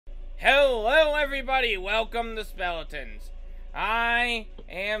Hello everybody, welcome to Speletons. I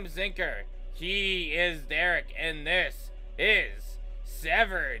am Zinker, he is Derek, and this is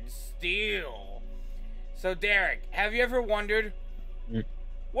Severed Steel. So Derek, have you ever wondered,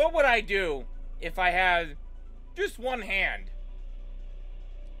 what would I do if I had just one hand?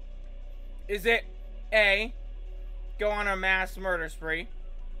 Is it A, go on a mass murder spree,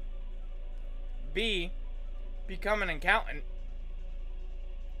 B, become an accountant,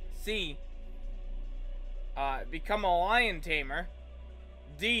 C, become a lion tamer,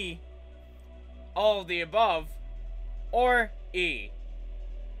 D, all of the above, or E,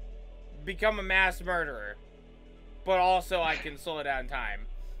 become a mass murderer, but also I can slow down time?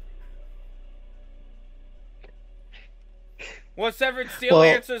 Well, Severed Steel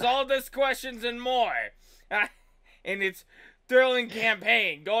answers all these questions and more in its thrilling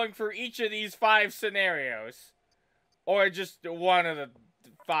campaign, going for each of these 5 scenarios, or just one of the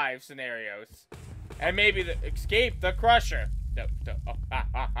 5 scenarios, and maybe escape the Crusher.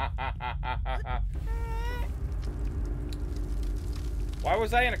 Why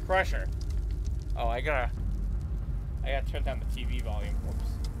was I in a Crusher? Oh, I gotta turn down the TV volume.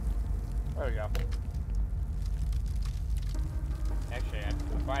 Whoops. There we go. Actually, I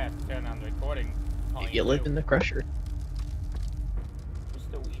probably have to turn on the recording volume. You live in the Crusher.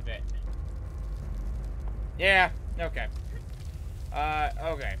 Just a wee bit. Yeah. Okay.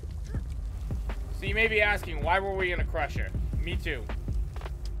 Okay. So you may be asking, why were we in a Crusher? Me too.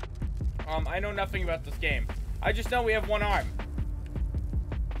 I know nothing about this game. I just know we have one arm.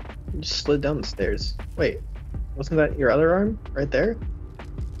 You just slid down the stairs. Wait, wasn't that your other arm right there?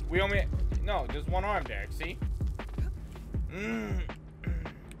 No, there's one arm, Derek, see?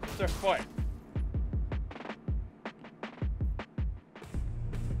 It's their foot.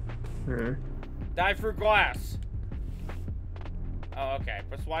 Dive through glass. Oh, okay.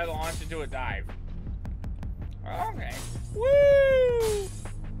 Press Y to launch to do a dive. Okay. Woo!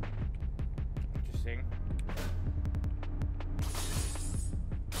 Interesting.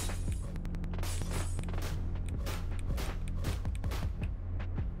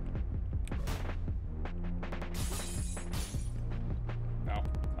 Oh,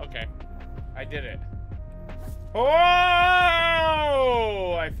 okay. I did it. Oh!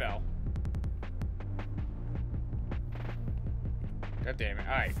 I fell. God damn it.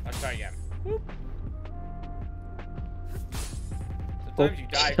 Alright, let's try again. Whoop. Sometimes you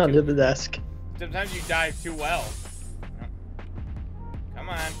dive under the desk. Sometimes you dive too well. Come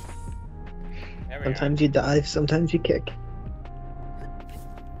on. There we Sometimes you dive, sometimes you kick.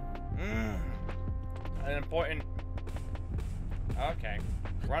 An important... Okay.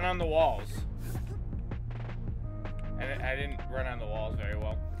 Run on the walls. And I didn't run on the walls very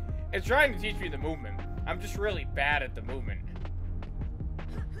well. It's trying to teach me the movement. I'm just really bad at the movement.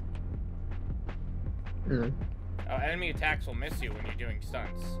 Oh, enemy attacks will miss you when you're doing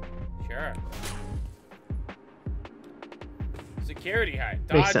stunts. Sure. Security hide.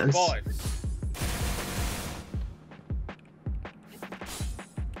 Dodge bullets.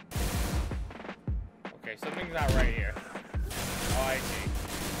 Okay, something's not right here. Oh, I see.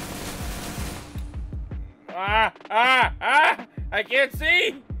 I can't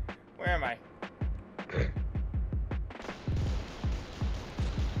see! Where am I?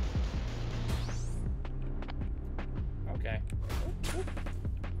 Okay.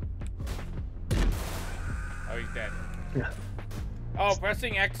 Oh, he's dead. Yeah. Oh,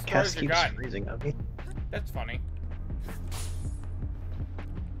 pressing X throws Kast your keeps gun. freezing on me. That's funny.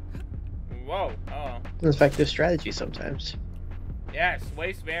 Whoa. Oh. It's an effective strategy sometimes. Yes,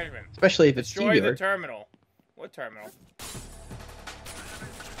 waste management. Especially if it's Destroy Destroy the terminal. What terminal?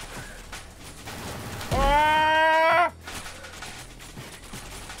 Ah!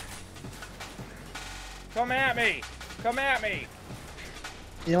 Come at me! Come at me!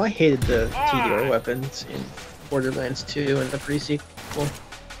 You know, I hated the TDR weapons in Borderlands 2 and the pre-sequel.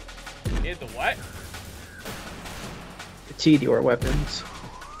 You did the what? The TDR weapons.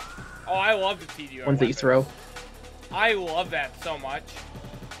 Oh, I love the TDR ones that you throw. I love that so much.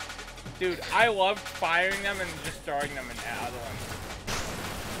 Dude, I love firing them and just throwing them in the other ones.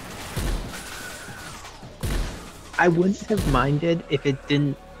 I wouldn't have minded if it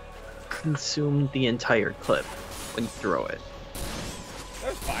didn't consume the entire clip when you throw it.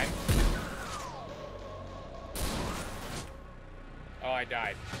 That's fine. Oh, I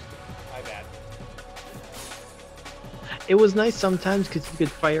died. My bad. It was nice sometimes because you could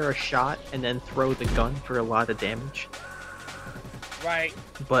fire a shot and then throw the gun for a lot of damage. Right.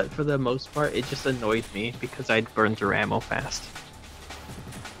 But for the most part, it just annoyed me because I'd burn through ammo fast.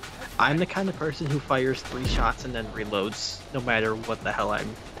 I'm the kind of person who fires 3 shots and then reloads, no matter what the hell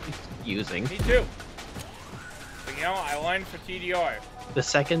I'm using. Me too. But you know, I learned for TDR. The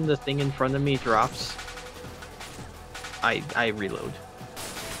second the thing in front of me drops, I reload.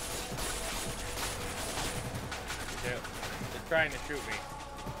 They're trying to shoot me,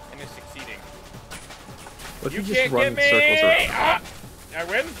 and it's succeeding. What if You you just can't run get me! circles around? Ah! I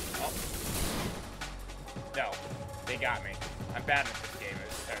win? Oh. No, they got me. I'm bad at this game,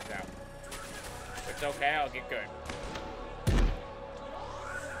 as it turns out. It's okay, I'll get good.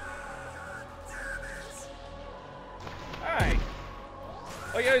 Alright.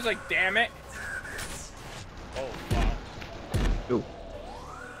 Oh, yeah, he's like, damn it. Oh, wow. Ooh.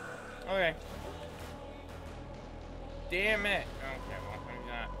 Okay. Damn it. Okay, well, I'm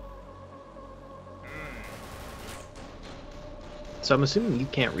not. So I'm assuming you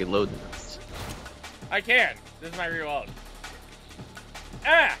can't reload in this. I can. This is my reload.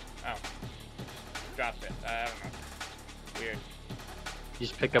 Ah! Oh. Dropped it. I don't know. Weird. You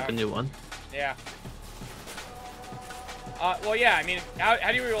just pick up a new one. Yeah. Well, yeah, I mean, how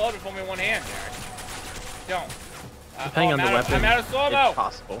do you reload with only one hand, Derek? Don't. Depending on the weapon, I'm out of slow-mo! it's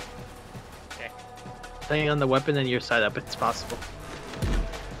possible. Okay. Depending on the weapon and your setup, it's possible.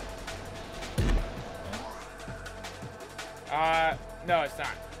 No, it's not.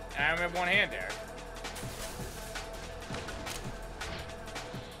 I only have one hand there.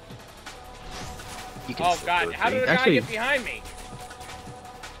 You can Oh, still God. do it How free. did a guy Actually, get behind me?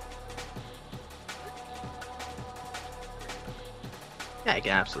 yeah, I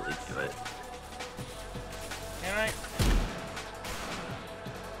can absolutely do it. Can I?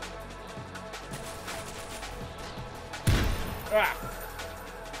 Ah.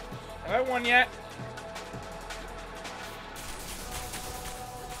 Have I won yet?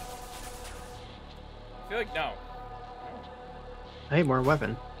 I feel like no. Hey, more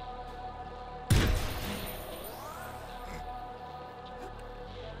weapon.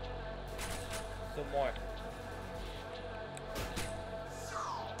 Some more.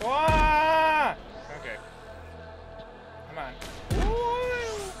 Ah! Okay. Come on.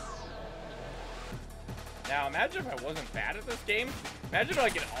 Woo! Now imagine if I wasn't bad at this game. Imagine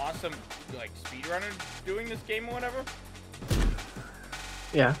like an awesome like speedrunner doing this game or whatever.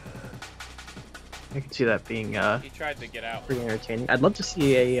 Yeah. I can see that being He tried to get out. pretty entertaining. I'd love to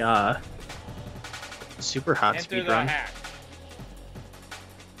see a super hot Enter speed the run. hack.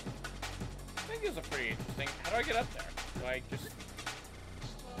 I think it's a pretty interesting. How do I get up there? Do I just?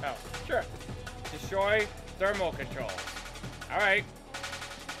 Oh, sure. Destroy thermal controls. All right.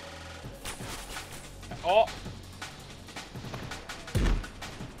 Oh.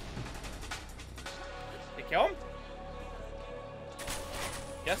 They kill him?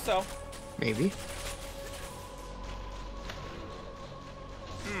 Guess so. Maybe.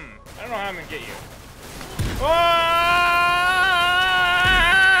 I don't know how I'm gonna get you. Oh!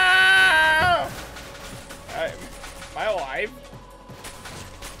 Am I alive?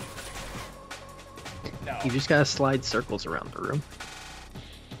 No. You just gotta slide circles around the room.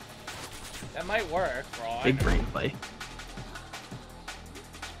 That might work for all Big I know. brain play.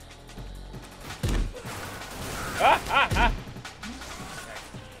 Ah, ah, ah.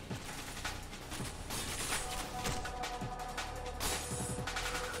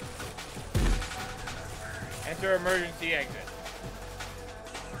 Enter emergency exit.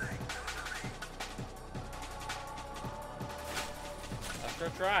 Let's go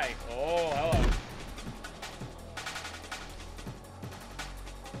try. Oh, hello.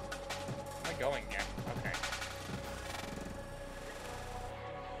 Where am I going here? Okay.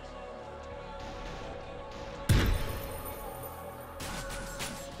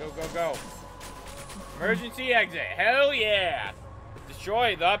 Go, go, go. Emergency exit. Hell yeah.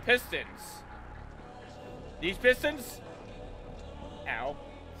 Destroy the pistons. These pistons? Ow.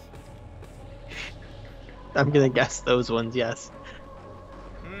 I'm gonna guess those ones, yes.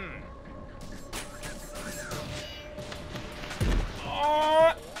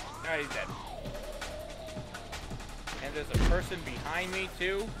 Oh! Oh, he's dead. And there's a person behind me,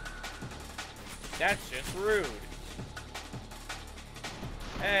 too? That's just rude.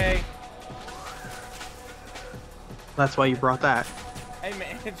 Hey. That's why you brought that. Hey,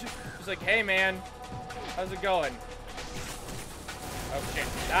 man. It's like, hey, man. How's it going? Oh, shit.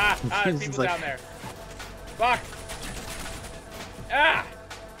 There's It's people like- down there. Fuck. Ah!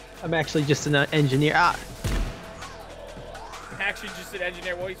 I'm actually just an engineer. Ah, I'm actually just an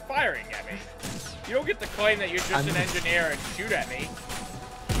engineer. Well, he's firing at me. You don't get to claim that you're just an engineer and shoot at me.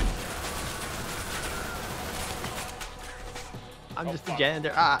 I'm Oh, just fuck. a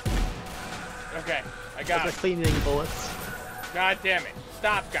janitor. Ah, Okay, I got those it. are cleaning bullets. God damn it.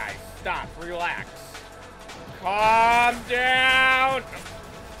 Stop, guys. Stop. Relax. Calm down.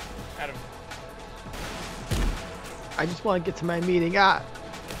 Out of... I just want to get to my meeting. Ah.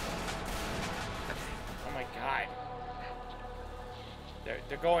 Oh my god.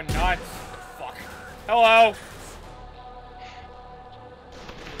 They're going nuts. Fuck. Hello.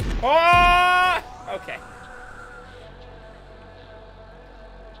 Oh! Okay.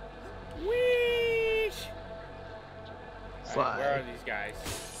 Weesh. Right, where are these guys?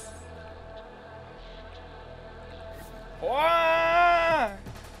 Oh! I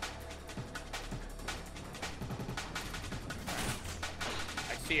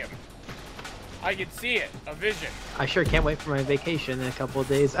see him. I can see it. A vision. I sure can't wait for my vacation in a couple of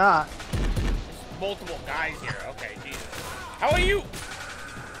days. Ah. There's multiple guys here. Okay, Jesus. How are you?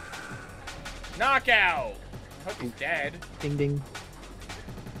 Knockout. I hope he's dead. Ding ding.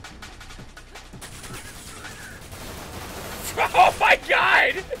 Oh my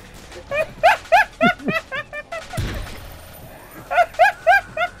god!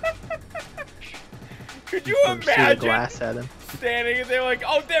 Could you imagine glass at him. standing there like,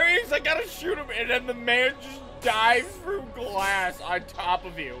 oh, there he is, I gotta shoot him, and then the man just dives through glass on top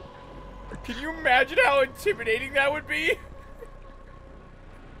of you. Can you imagine how intimidating that would be?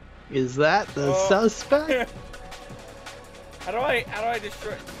 Is that the suspect? How do I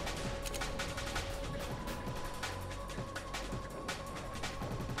destroy?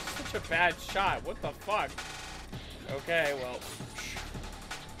 Such a bad shot. What the fuck? Okay, well.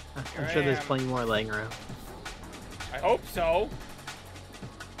 I'm sure there's plenty more laying around. I hope so.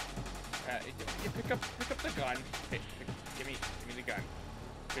 You pick up the gun. Hey, give me the gun.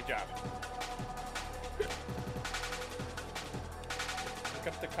 Good job. Pick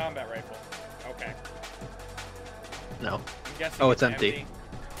up the combat rifle. Okay. No. I'm guessing Oh, it's empty.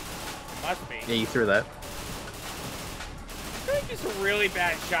 Must be. Yeah, you threw that. I feel like it's a really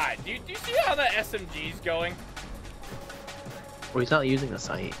bad shot. Do you see how the SMG's going? Well, he's not using the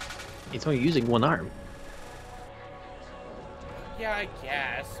sight. He's only using one arm. Yeah, I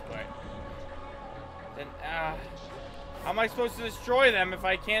guess, but then how am I supposed to destroy them if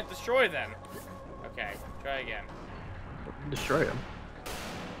I can't destroy them? Okay, try again. Destroy him.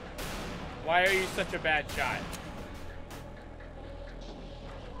 Why are you such a bad shot?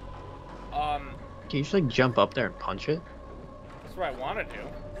 Can you just like jump up there and punch it? That's what I want to do.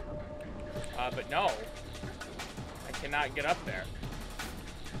 But no. I cannot get up there.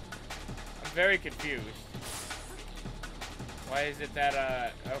 I'm very confused. Why is it that,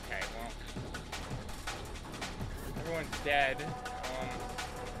 okay, well. Everyone's dead.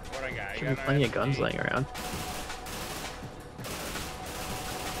 What I got? Should be plenty of guns laying around.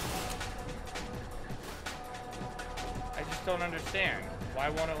 I just don't understand. Why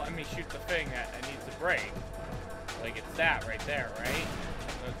won't it let me shoot the thing that needs to break? Like, it's that right there, right?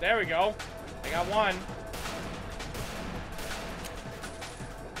 So, there we go. I got one.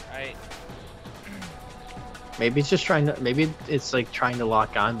 Maybe it's just trying to. Maybe it's like trying to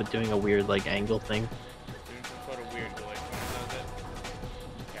lock on, but doing a weird like angle thing. Doing some sort of weird glitch when it does it.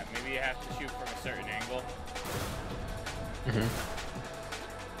 Yeah, maybe you have to shoot from a certain angle. Mm-hmm.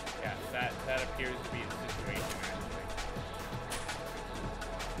 Yeah, that appears to be the situation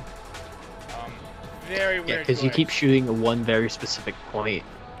actually. Very weird. Yeah, because you keep shooting at one very specific point.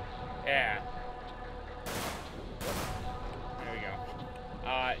 Yeah. There we go.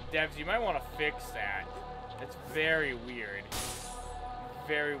 Devs, you might want to fix that. It's very weird.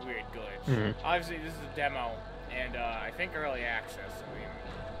 Very weird glitch. Mm-hmm. Obviously, this is a demo, and I think early access. I mean,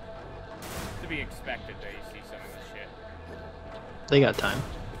 to be expected that you see some of this shit. They got time.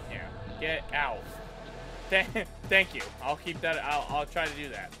 Yeah. Get out. Thank you. I'll keep that. I'll try to do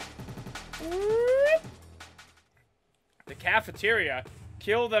that. The cafeteria.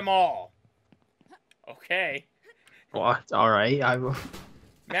 Kill them all. Okay. What? All right.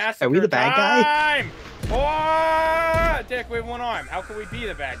 Massacre Are we the bad guy? Oh! Dick, we have one arm. How can we be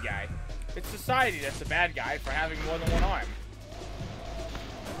the bad guy? It's society that's the bad guy for having more than one arm.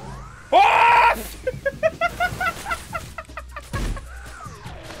 Oh!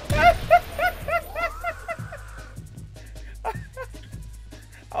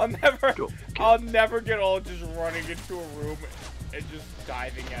 I'll never get old just running into a room and just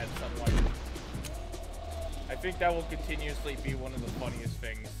diving at someone. I think that will continuously be one of the funniest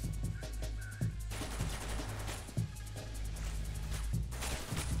things.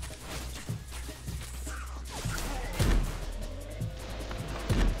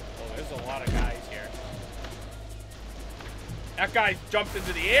 Oh, there's a lot of guys here. That guy jumped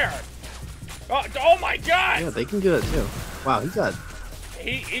into the air. Oh my god! Yeah, they can do it too. Wow, he's got.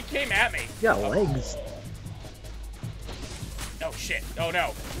 He came at me. He got legs. Oh shit! Oh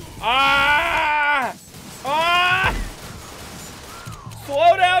no! Ah! Ah!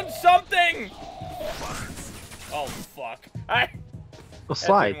 Slow down something! Oh, fuck. Well,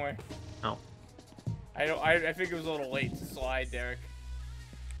 slide. Oh. I think it was a little late to slide, Derek.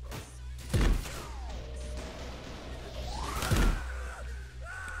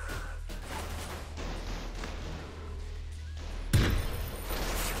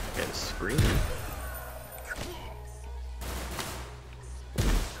 Get a screen.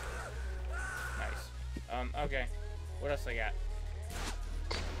 Nice. Okay. What else I got?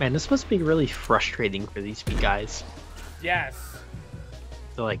 Man, this must be really frustrating for these guys. Yes.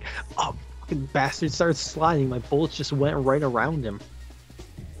 They're like, oh, fucking bastard started sliding. My bullets just went right around him.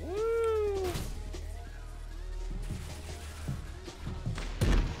 Woo!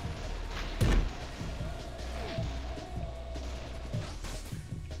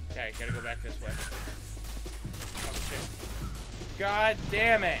 Okay, gotta go back this way. Oh, shit. God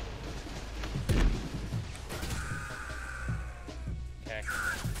damn it! Okay.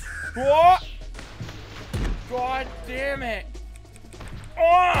 What? God damn it!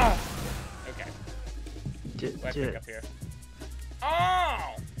 Oh! Okay. What do I pick up here?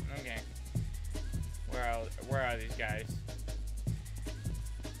 Oh! Okay. Where are these guys?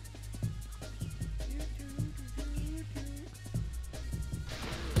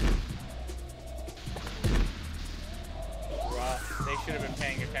 Rough. They should have been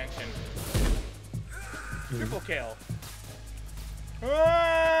paying attention. Triple kill.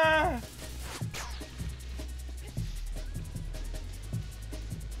 Ah!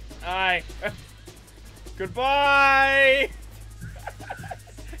 Hi. Goodbye.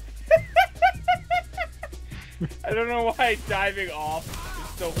 I don't know why diving off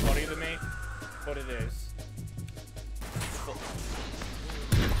is so funny to me, but it is.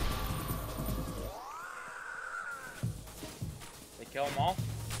 They kill them all?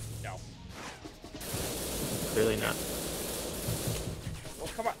 No. Clearly not. Oh,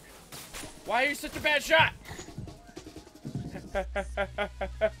 come on. Why are you such a bad shot?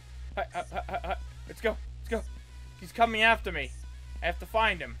 Let's go. Let's go. He's coming after me. I have to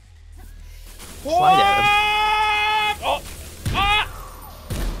find him. Slide at him. Oh! Ah!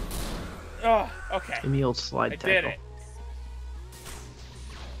 Oh, okay. Give me the old slide tackle. I did it.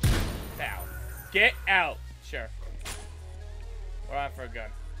 Now, get out. Sure. We're on for a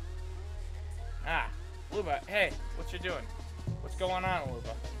gun. Ah, Luba. Hey, what you doing? What's going on,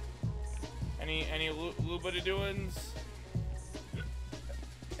 Luba? Any Luba to doings?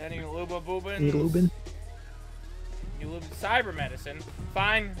 Any Luba boobins? Any Lubin? You live in cyber medicine.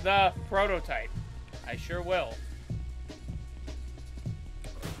 Find the prototype. I sure will.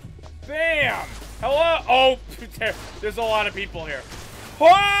 Bam! Hello? Oh, there's a lot of people here.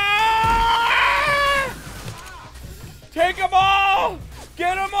 Ah! Take them all!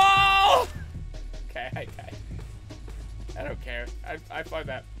 Get them all! Okay, I don't care. I find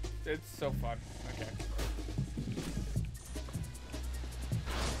that it's so fun. Okay.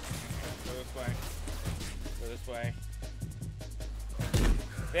 Go this way. Go this way.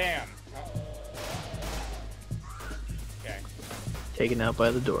 Bam! Oh. Okay. Taken out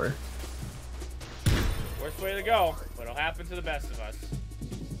by the door. Worst way to go, but it'll happen to the best of us.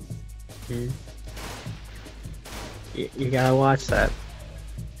 You gotta watch that.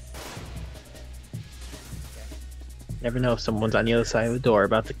 Okay. Never know if someone's on the other side of the door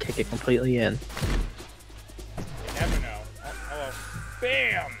about to kick it completely in. You never know. Oh, hello.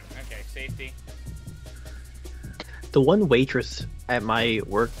 Bam! Okay, safety. The one waitress at my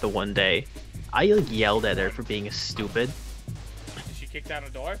work the one day, I like yelled at her for being stupid. Did she kick down a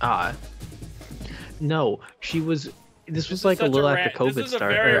door? No, she was. This was like a little after COVID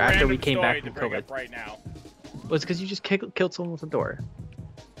started, or after we came back from COVID. Right now. Well, it's because you just killed someone with a door.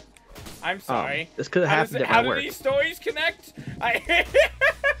 I'm sorry. This could have happened at my work. How do these stories connect?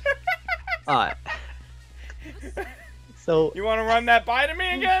 So. You want to run that by to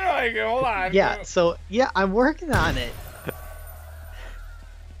me again? Like, hold on. Yeah. So yeah, I'm working on it.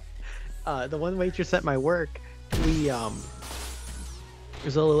 The one waitress at my work, it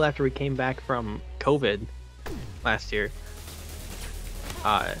was a little after we came back from COVID last year.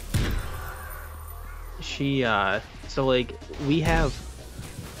 So like we have,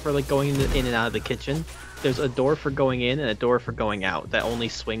 for like going in and out of the kitchen, there's a door for going in and a door for going out that only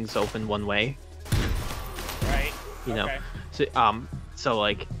swings open one way. Right. You know. So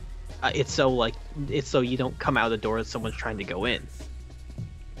like it's so you don't come out the door as someone's trying to go in.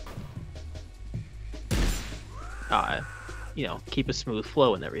 You know, keep a smooth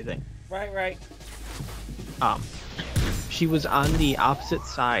flow and everything. Right. She was on the opposite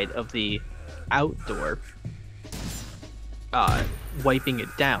side of the outdoor, wiping it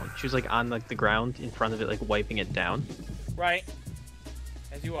down. She was like on like the ground in front of it, like wiping it down. Right.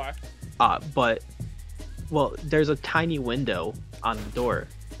 As you are. But well, there's a tiny window on the door.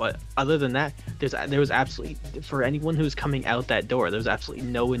 But other than that, there was absolutely, for anyone who's coming out that door, there's absolutely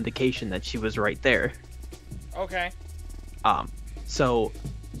no indication that she was right there. Okay. So,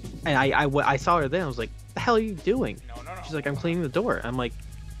 and I saw her then. I was like, "The hell are you doing?" No. She's like, "I'm cleaning the door." I'm like,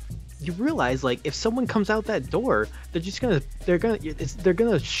 "You realize, like, if someone comes out that door, they're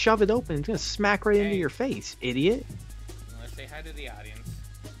gonna shove it open. It's gonna smack right into your face, idiot." Let's say hi to the audience.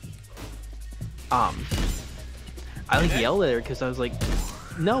 I like yelled at her because I was like,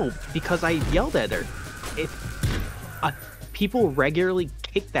 no, because I yelled at her. People regularly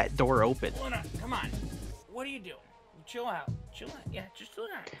kick that door open. Luna, come on. What are you doing? Chill out. Yeah, just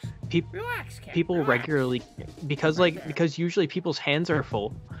relax. Relax, Cat. People relax. regularly, because usually people's hands are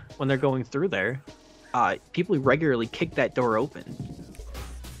full when they're going through there. People regularly kick that door open.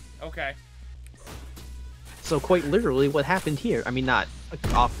 Okay. So quite literally, what happened here? I mean, not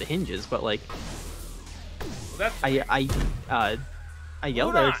off the hinges, but like, Well, I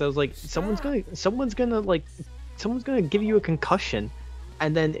yelled at her because I was like, someone's gonna give you a concussion,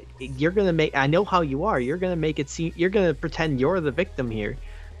 and then you're gonna make. I know how you are. You're gonna make it seem. You're gonna pretend you're the victim here,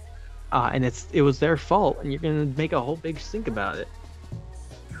 and it was their fault, and you're gonna make a whole big stink about it.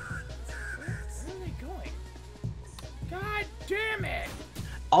 Where are they going? God damn it!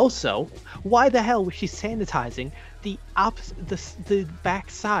 Also, why the hell was she sanitizing the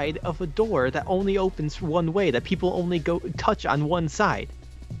back side of a door that only opens one way, that people only go touch on one side?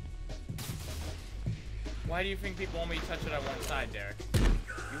 Why do you think people only touch it on one side, Derek?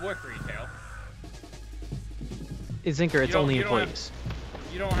 You work retail. Zinker, it's only employees.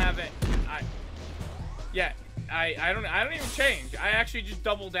 You don't have it. I don't even change. I actually just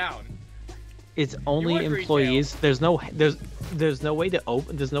double down. It's only employees. Retail. There's no way to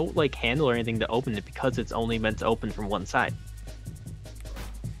open. There's no like handle or anything to open it because it's only meant to open from one side.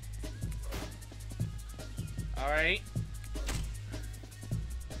 All right.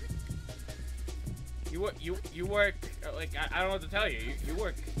 You work like I don't know what to tell you. You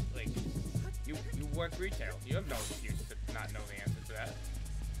work like you work retail. You have no excuse to not know the answer to that.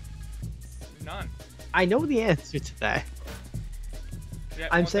 None. I know the answer to that. Yeah,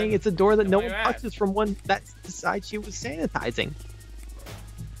 I'm saying it's a door that no one ask? touches from one. That's the side she was sanitizing.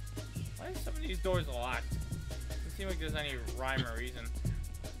 Why are some of these doors locked? Doesn't seem like there's any rhyme or reason.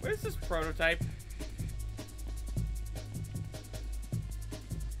 Where's this prototype?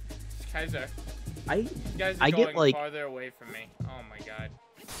 These guys are going get like farther away from me. Oh my god.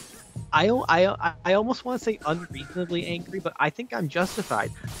 I almost want to say unreasonably angry, but I think I'm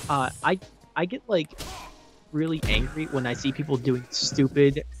justified. I get like really angry when I see people doing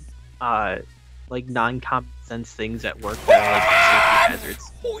stupid, like non-common sense things at work that are like safety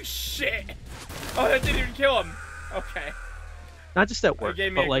hazards. Holy shit! Oh, that didn't even kill him. Okay. Not just at work,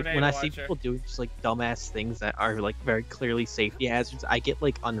 but like when I see launcher. people doing just like dumbass things that are like very clearly safety hazards, I get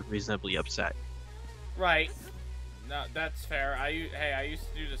like unreasonably upset. Right. No, that's fair. I used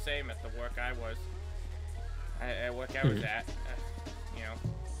to do the same at the work I was. At work I was at. You know,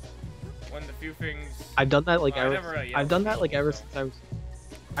 one of the few things. I've done that like I've done that ever since I was.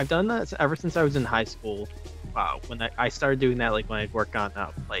 I've done that ever since I was in high school. When I started doing that like when I'd work on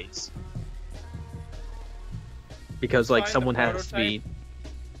plays. Because like someone has to be.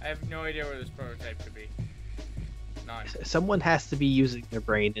 I have no idea where this prototype could be. None. Someone has to be using their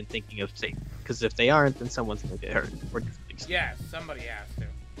brain and thinking of safety. Because if they aren't, then someone's gonna get hurt. Yeah, somebody has to.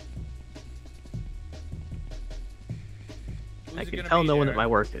 I can tell no one at my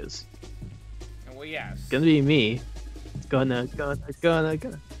work is. Well, yes. It's gonna be me. It's gonna.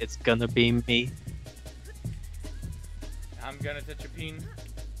 It's gonna be me. I'm gonna touch a peen.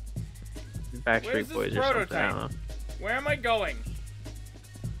 Backstreet Boys or something. I don't know. Where am I going?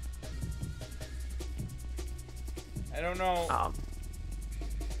 I don't know.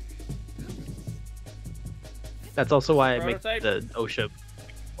 That's also why I make the OSHA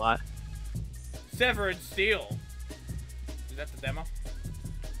a lot. Severed steel. Is that the demo?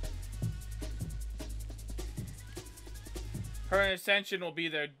 Her ascension will be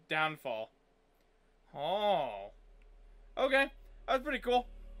their downfall. Oh. Okay. That was pretty cool.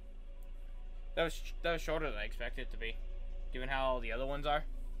 That was shorter than I expected it to be, given how all the other ones are.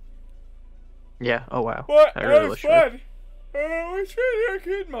 Yeah. Oh wow. What? That was fun. Let's try the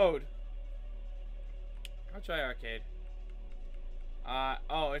arcade mode. I'll try arcade.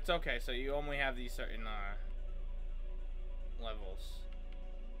 Oh, it's okay. So you only have these certain levels.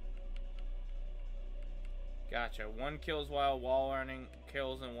 Gotcha. 1 kills while wall running,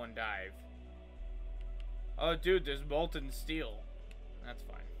 kills, and 1 dive. Oh, dude, there's molten steel. That's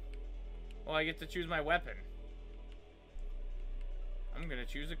fine. Well, I get to choose my weapon. I'm gonna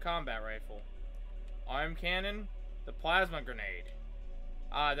choose a combat rifle. Arm cannon, the plasma grenade.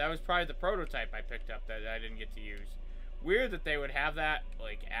 That was probably the prototype I picked up that I didn't get to use. Weird that they would have that,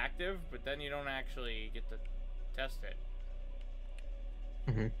 like, active, but then you don't actually get to test it.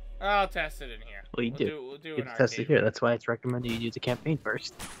 Mm-hmm. I'll test it in here. Well, you do. We'll do You an can test it arcade. here. That's why it's recommended you do the campaign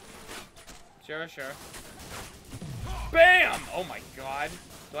first. Sure, sure. BAM! Oh my god.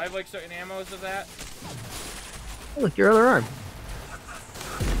 Do I have, like, certain ammos of that? Oh, look, your other arm.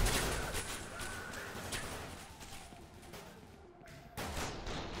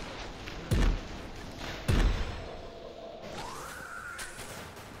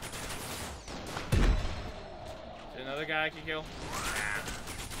 Is there another guy I can kill? Nah.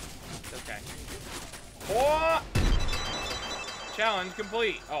 It's okay. Oh! Challenge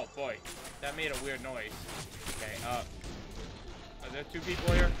complete. Oh boy, that made a weird noise. Okay, are there 2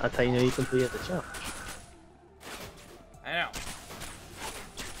 people here? That's how you know you completed the challenge. I know.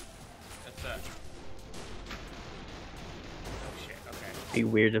 That's oh shit, okay. It'd be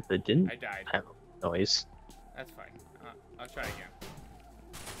weird if it didn't I died. have noise. That's fine. I'll try again.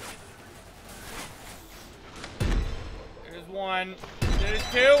 There's 1. There's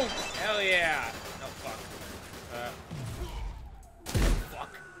 2. Hell yeah. No, fuck.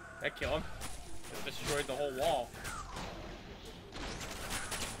 Fuck. That killed him. That destroyed the whole wall.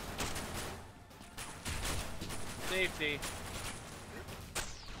 Safety.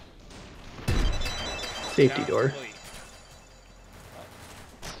 Safety Down door. complete. Oh.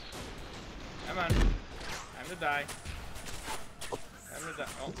 Come on. Time to die. Time to die.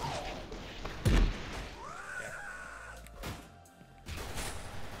 Oh. Okay.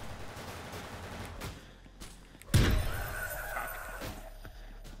 Fuck.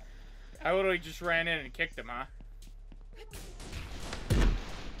 I literally just ran in and kicked him, huh?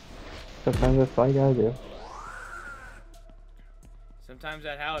 Sometimes that's all you gotta do. Sometimes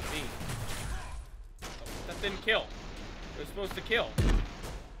that's how it be. Oh, that didn't kill. It was supposed to kill.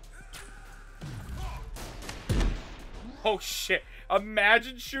 Oh shit.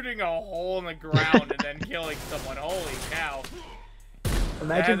 Imagine shooting a hole in the ground and then killing someone. Holy cow.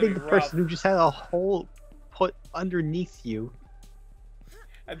 Imagine being the rough. person who just had a hole put underneath you.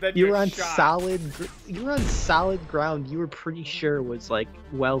 And then You you're were on shot. solid ground. You were pretty sure was like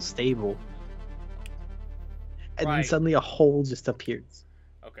well stable. And then Right. suddenly a hole just appears.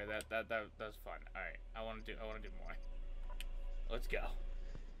 Okay, that was fun. All right, I want to do more. Let's go.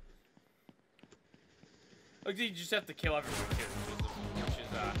 Look, you just have to kill everyone too,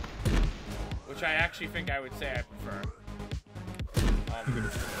 which I actually think I would say I prefer.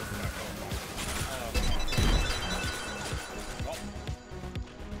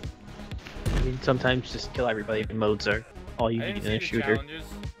 I mean, sometimes just kill everybody. Modes are all you I need didn't in a see the shooter. challenges.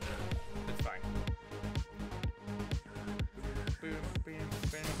 It's fine. Boom, boom,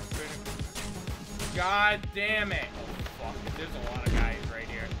 boom, boom. God damn it! Oh fuck! There's a lot of guys right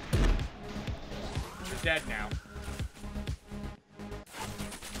here. They're dead now.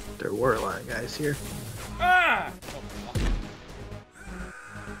 There were a lot of guys here. Ah! Oh, fuck.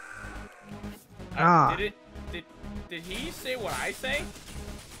 Ah. Did he say what I say?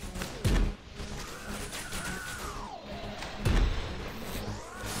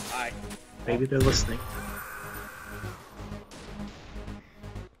 Hi. Maybe they're listening.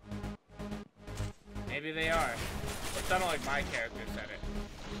 Maybe they are. It sounded like my character said it.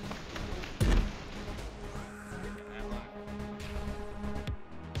 That one.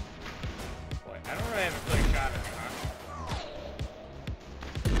 Boy, I don't really have a clear shot at him, huh?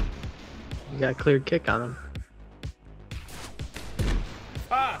 You got a clear kick on him.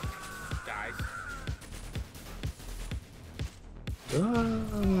 Ah! Dies.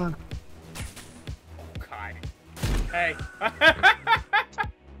 Ah. Oh, God. Hey.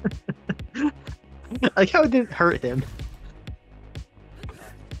 I like how it didn't hurt him.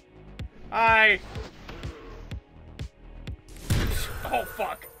 Hi. Oh,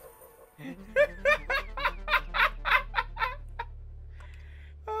 fuck.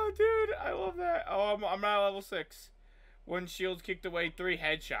 Oh, dude, I love that. Oh, I'm not level 6. One shield kicked away 3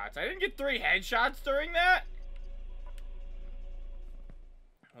 headshots. I didn't get 3 headshots during that?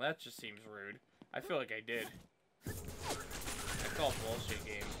 Well, that just seems rude. I feel like I did. I call bullshit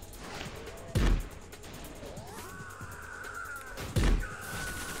game.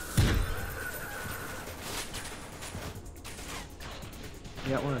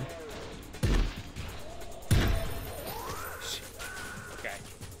 You got one. Okay.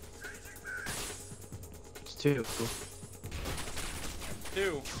 It's 2.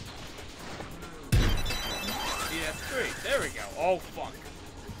 2. Yeah, 3. There we go. Oh, fuck.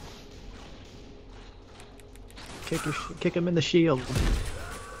 kick him in the shield.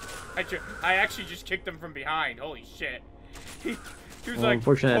 I actually just kicked him from behind. Holy shit. He was Well, like,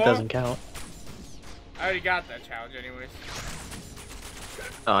 unfortunately, that doesn't count. I already got that challenge anyways.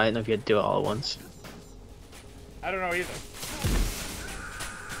 Oh, I didn't know if you had to do it all at once. I don't know either.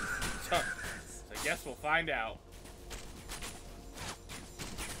 So I guess we'll find out.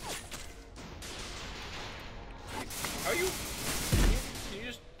 Are you? Can you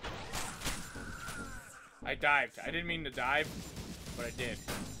just? I dived. I didn't mean to dive, but I did.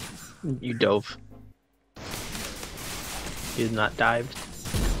 You dove. You did not dived. I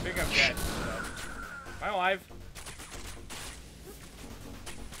think I'm dead. Am I alive?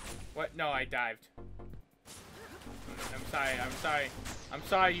 What? No, I dived. I'm sorry. I'm sorry. I'm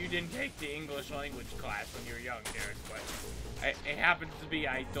sorry you didn't take the English language class when you were young, Derek. But it happens to be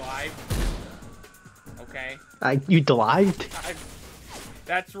I dived. Okay. You dived?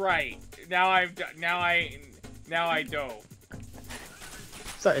 That's right. Now I dove.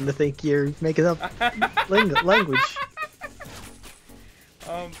 Starting to think you're making up language.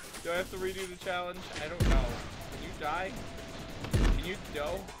 Do I have to redo the challenge? I don't know. Can you die? Can you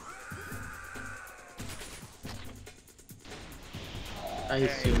go? I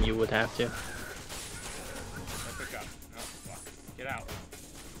assume you would have to. Pick up. No, fuck. Get out.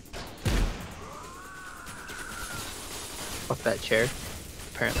 Fuck that chair.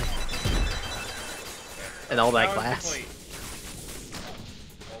 Apparently. And all that glass. Complete.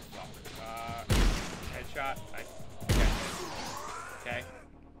 Oh fuck. Headshot. Okay.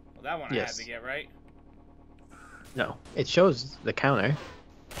 Well, that one I had to get, right? No. It shows the counter.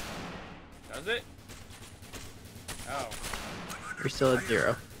 Does it? Oh. You're still at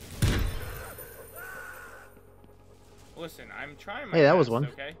 0. Listen, I'm trying my Hey, that best, was one.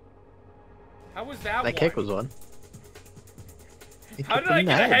 Okay. How was that one? That kick was one. How did I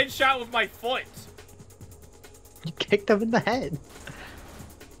get a headshot with my foot? You kicked him in the head.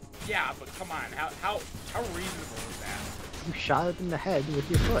 Yeah, but come on. How reasonable is that? You shot it in the head with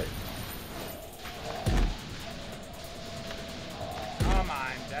your foot. Come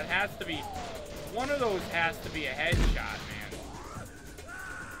on. That has to be... One of those has to be a headshot, man.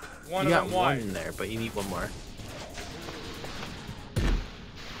 One You of got them one was. in there, but you need one more.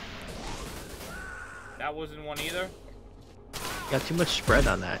 That wasn't one either? You got too much spread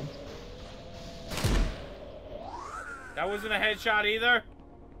on that. That wasn't a headshot either?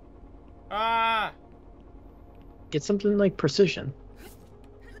 Ah! Get something like precision.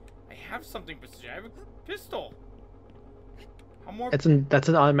 I have something precision. I have a pistol. How more? That's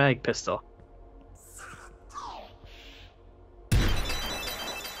an automatic pistol.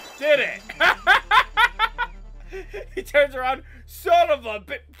 Did it! He turns around. Son of a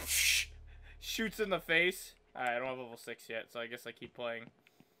bitch! Shoots in the face. Alright, I don't have level 6 yet, so I guess I keep playing.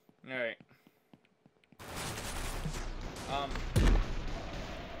 Alright. Here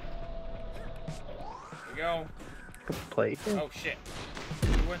we go. Play. Oh shit.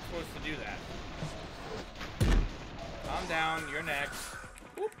 You weren't supposed to do that. Calm down, you're next.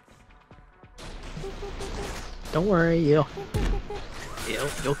 Whoop. Don't worry, you'll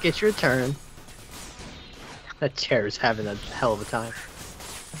get your turn. That chair is having a hell of a time.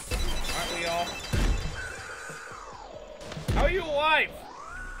 Aren't we all? How are you alive?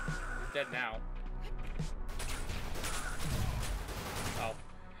 He's dead now. Oh.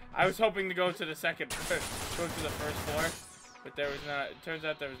 I was hoping to go to the second, go to the first floor, but there was not, it turns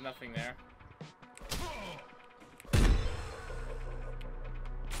out there was nothing there.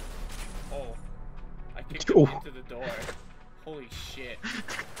 Oh. I kicked him into the door. Holy shit.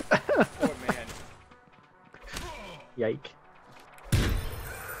 Poor man. Yike.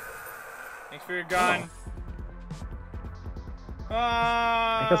 Thanks for your gun. Oh.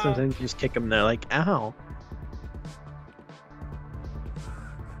 I guess sometimes you just kick them and they're like, ow.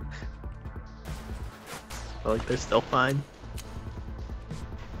 But like they're still fine.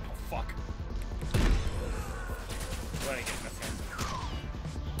 Oh fuck. What did I get?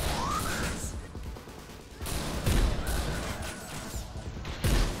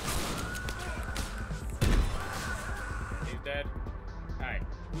 He's dead. Alright.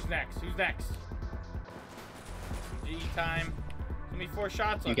 Who's next? Who's next? G time. Give me 4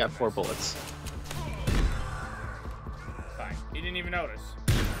 shots. You got 4 bullets. Fine. He didn't even notice.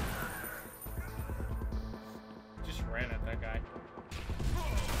 Just ran at that guy.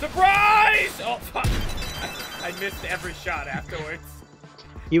 Surprise! Oh fuck! I missed every shot afterwards.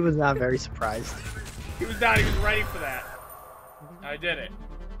 He was not very surprised. He was not even ready for that. I did it.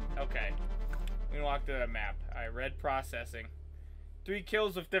 Okay. We can walk through that map. Alright, red processing. 3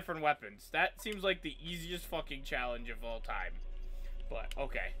 kills with different weapons. That seems like the easiest fucking challenge of all time. But,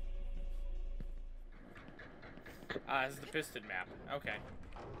 okay. This is the piston map. Okay.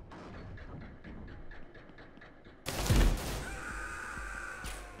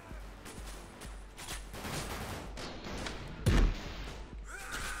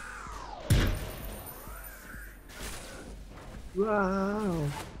 Wow.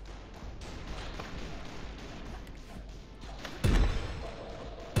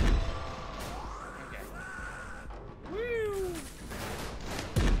 Okay. Woo!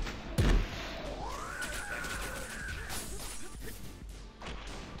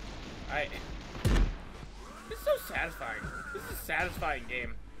 It's so satisfying. This is a satisfying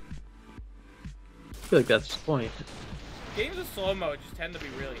game. I feel like that's the point. Games with slow-mo just tend to be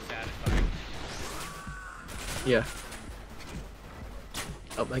really satisfying. Yeah.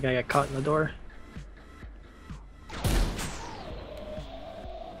 Oh, that guy got caught in the door.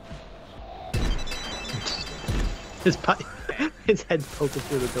 His head's poking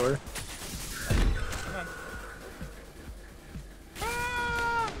through the door. Come on.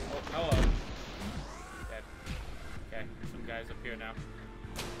 Ah! Oh, hello. Dead. Okay, there's some guys up here now.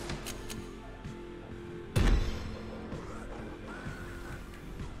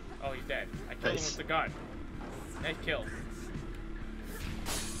 Oh, he's dead. I killed him with the gun. Nice kill.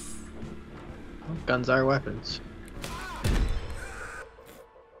 Guns are weapons.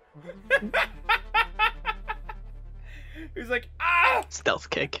 He's like, ah! Stealth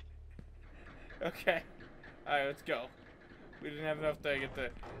kick. Okay. Alright, let's go. We didn't have enough to get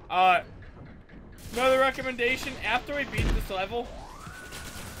the... another recommendation, after we beat this level,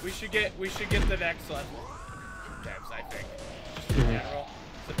 we should get the next level. Devs, I think. Just in general.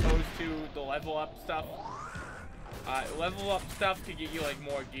 As opposed to the level up stuff. Level up stuff could get you, like,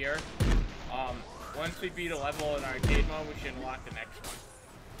 more gear. Once we beat a level in arcade mode, we should unlock the next one.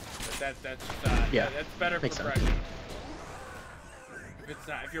 But that's better progression.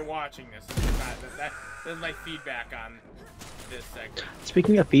 If you're watching this, that's my feedback on this segment.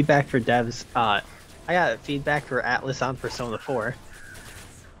 Speaking of feedback for devs, I got feedback for Atlas on Persona 4.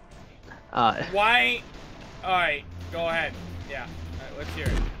 Why? Alright, go ahead. Yeah, alright, let's hear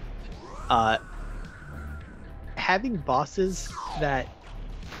it. Having bosses that,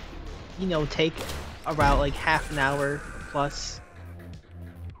 you know, take about like half an hour plus,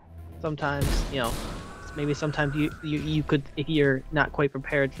 sometimes, you know, maybe sometimes you could, if you're not quite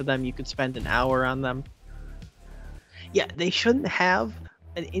prepared for them, you could spend an hour on them. Yeah, they shouldn't have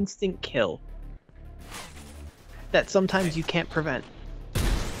an instant kill that sometimes you can't prevent.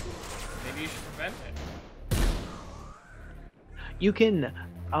 Maybe you should prevent it. You can,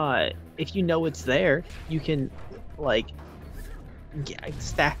 if you know it's there, you can, like,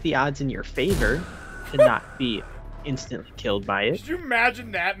 stack the odds in your favor to not be instantly killed by it. Could you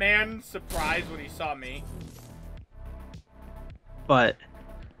imagine that man surprised when he saw me? But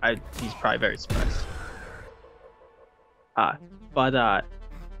he's probably very surprised. But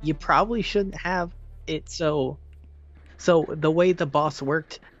you probably shouldn't have it so the way the boss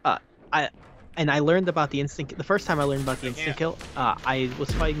worked, I learned about the instant. The first time I learned about the instant kill, I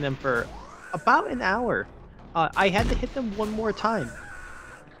was fighting them for about an hour. I had to hit them one more time.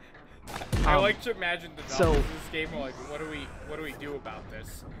 I like to imagine the developers of this game are like, what do we do about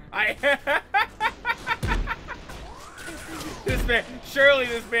this? Surely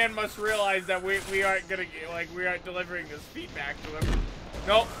this man must realize that we aren't gonna we aren't delivering this feedback to him.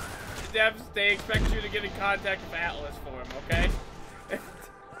 Nope. Devs, they expect you to get in contact with Atlas for him, okay?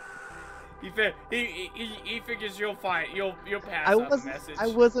 he figures you'll pass on the message. I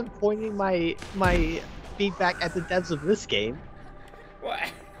wasn't pointing my feedback at the devs of this game.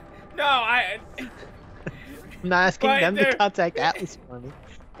 What? No, I'm not asking them to contact Atlas for me.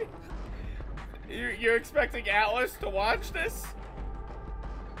 You're expecting Atlas to watch this?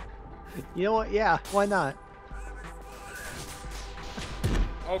 You know what? Yeah, why not?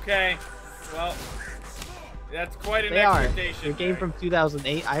 Okay, well, that's quite an expectation. Your game from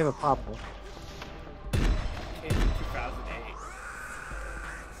 2008, I have a problem. Game from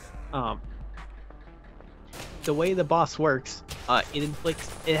 2008. The way the boss works,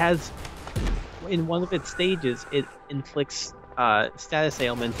 it has, in one of its stages, it inflicts status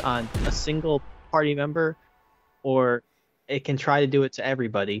ailments on a single party member, or it can try to do it to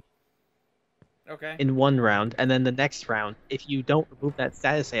everybody. Okay. In one round, and then the next round, if you don't remove that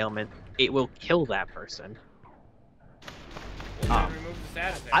status ailment, it will kill that person. Well, remove the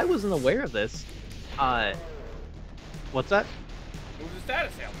status ailment. I wasn't aware of this. What's that? Remove the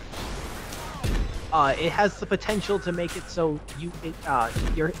status ailment. It has the potential to make it so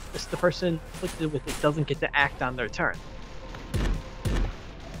the person afflicted with it doesn't get to act on their turn.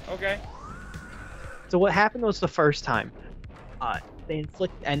 Okay. So what happened was the first time, they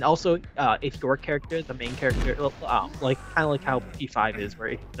inflict, and also if your character, the main character, like kind of like how P5 is, where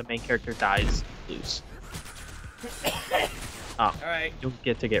if the main character dies, you lose. All right. You don't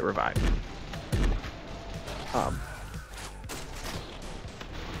get to get revived. For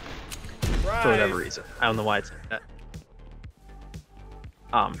whatever reason, I don't know why it's like that.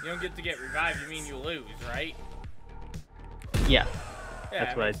 You don't get to get revived. You mean you lose, right? Yeah, Yeah,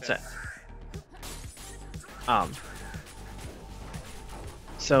 that's what I'd say.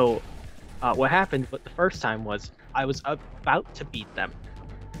 So, what happened the first time was I was about to beat them.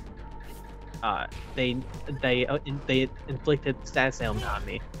 They inflicted status ailment on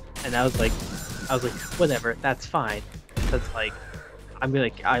me, and I was like, whatever, that's fine. That's like,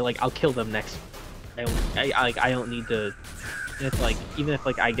 I'll kill them next. I don't need to. Even if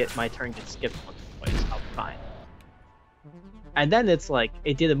I get my turn gets skipped once or twice, I'll be fine. And then it's like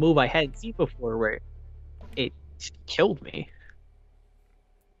it did a move I hadn't seen before where it killed me.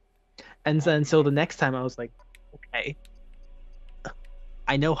 And then so the next time I was like, okay,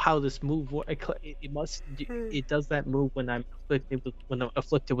 I know how this move works. It does that move when I'm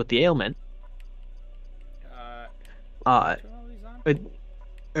afflicted with the ailment. Or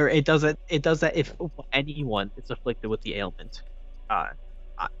it does that if anyone is afflicted with the ailment,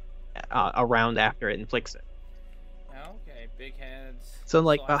 around after it inflicts it. Okay, big heads. So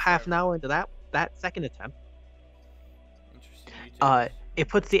like about half an hour into that second attempt, it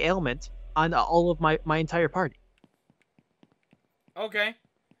puts the ailment on all of my entire party. Okay.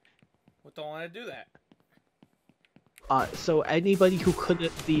 What don't want to do that? So anybody who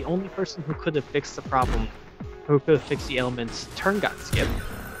the only person who could have fixed the problem, who could have fixed the ailment's turn got skipped.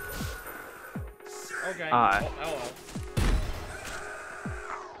 Okay. Hello.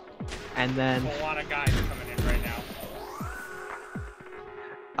 And then there's a lot of guys coming in right now.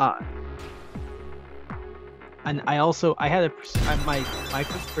 And I had my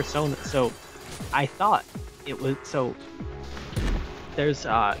quick persona, so I thought it was there's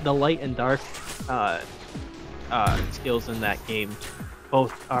the light and dark skills in that game.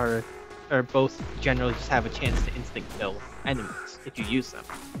 Both generally just have a chance to instant kill enemies if you use them.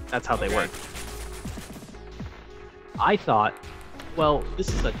 That's how they work. I thought, well, this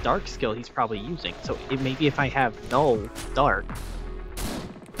is a dark skill he's probably using, so maybe if I have null dark,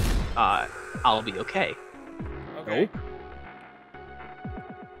 I'll be okay. Okay.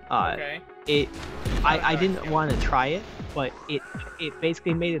 Nope. I didn't want to try it, but it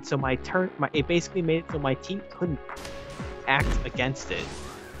basically made it so my team couldn't act against it,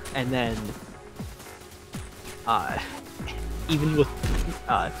 and then even with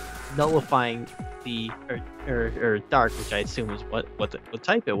nullifying the or dark, which I assume is what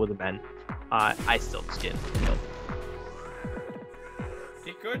type it would have been, I still just get killed.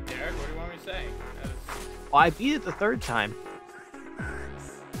 Did good, Derek. What do you want me to say? Well, I beat it the third time.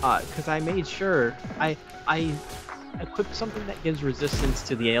 Because I made sure I equipped something that gives resistance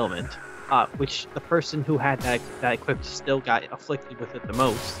to the ailment, which the person who had that equipped still got afflicted with it the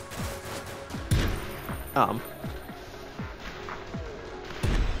most.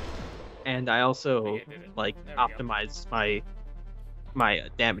 And I also optimized my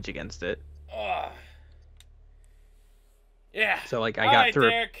damage against it. Yeah. So I got through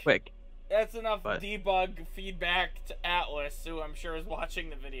Derek. it quick. That's enough debug feedback to Atlas, who I'm sure is watching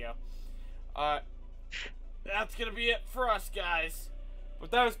the video. That's gonna be it for us, guys.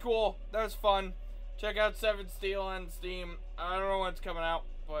 But that was cool. That was fun. Check out Severed Steel on Steam. I don't know when it's coming out,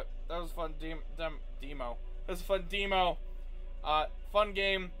 but that was a fun demo. That was a fun demo. Fun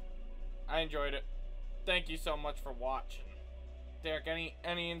game. I enjoyed it. Thank you so much for watching. Derek,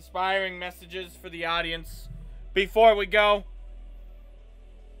 any inspiring messages for the audience before we go?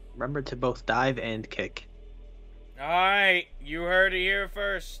 Remember to both dive and kick. Alright, you heard it here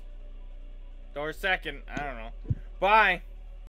first. Or second, I don't know. Bye.